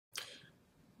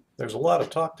There's a lot of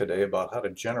talk today about how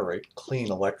to generate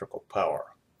clean electrical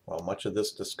power. While much of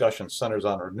this discussion centers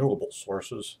on renewable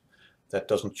sources, that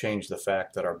doesn't change the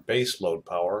fact that our base load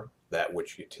power, that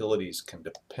which utilities can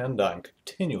depend on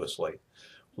continuously,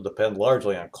 will depend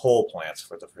largely on coal plants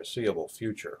for the foreseeable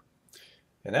future.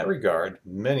 In that regard,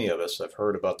 many of us have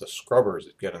heard about the scrubbers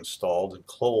that get installed in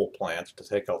coal plants to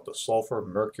take out the sulfur,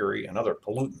 mercury, and other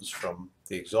pollutants from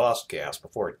the exhaust gas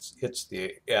before it hits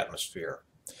the atmosphere.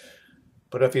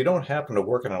 But if you don't happen to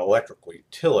work in an electrical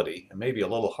utility, it may be a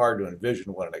little hard to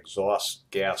envision what an exhaust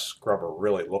gas scrubber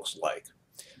really looks like.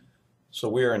 So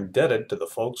we are indebted to the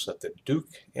folks at the Duke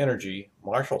Energy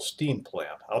Marshall Steam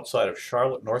Plant outside of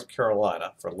Charlotte, North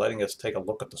Carolina, for letting us take a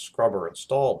look at the scrubber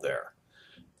installed there.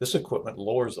 This equipment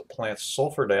lowers the plant's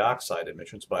sulfur dioxide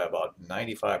emissions by about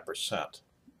 95%.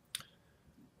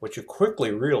 What you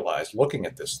quickly realize looking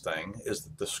at this thing is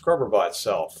that the scrubber by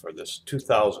itself for this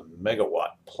 2,000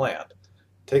 megawatt plant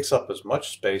takes up as much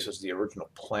space as the original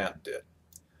plant did.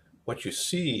 What you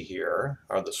see here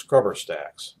are the scrubber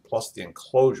stacks, plus the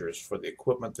enclosures for the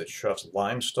equipment that shoves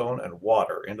limestone and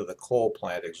water into the coal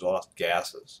plant exhaust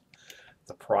gases.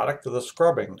 The product of the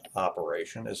scrubbing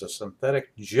operation is a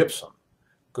synthetic gypsum,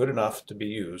 good enough to be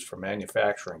used for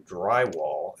manufacturing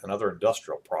drywall and other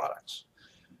industrial products.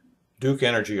 Duke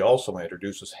Energy also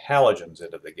introduces halogens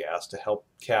into the gas to help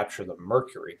capture the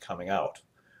mercury coming out.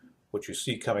 What you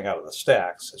see coming out of the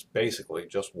stacks is basically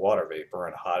just water vapor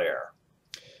and hot air.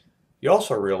 You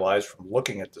also realize from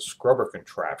looking at the scrubber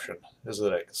contraption is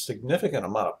that a significant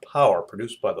amount of power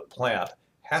produced by the plant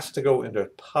has to go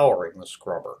into powering the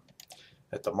scrubber.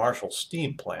 At the Marshall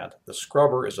Steam Plant, the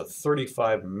scrubber is a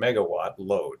 35 megawatt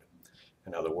load.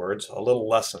 In other words, a little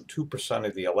less than 2%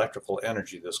 of the electrical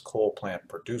energy this coal plant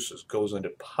produces goes into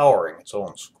powering its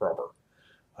own scrubber.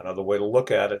 Another way to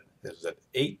look at it is that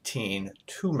 18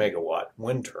 2-megawatt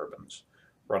wind turbines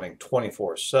running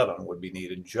 24/7 would be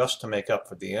needed just to make up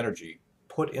for the energy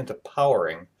put into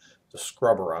powering the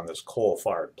scrubber on this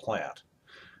coal-fired plant.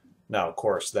 Now, of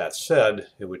course, that said,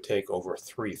 it would take over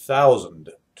 3,000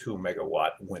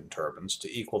 2-megawatt wind turbines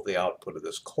to equal the output of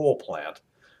this coal plant,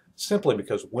 simply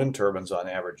because wind turbines on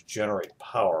average generate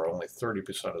power only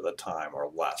 30% of the time or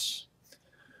less.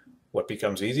 What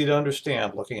becomes easy to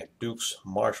understand looking at Duke's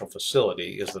Marshall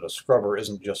facility is that a scrubber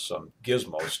isn't just some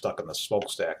gizmo stuck in the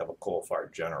smokestack of a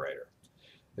coal-fired generator.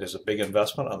 It is a big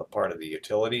investment on the part of the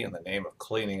utility in the name of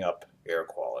cleaning up air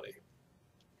quality.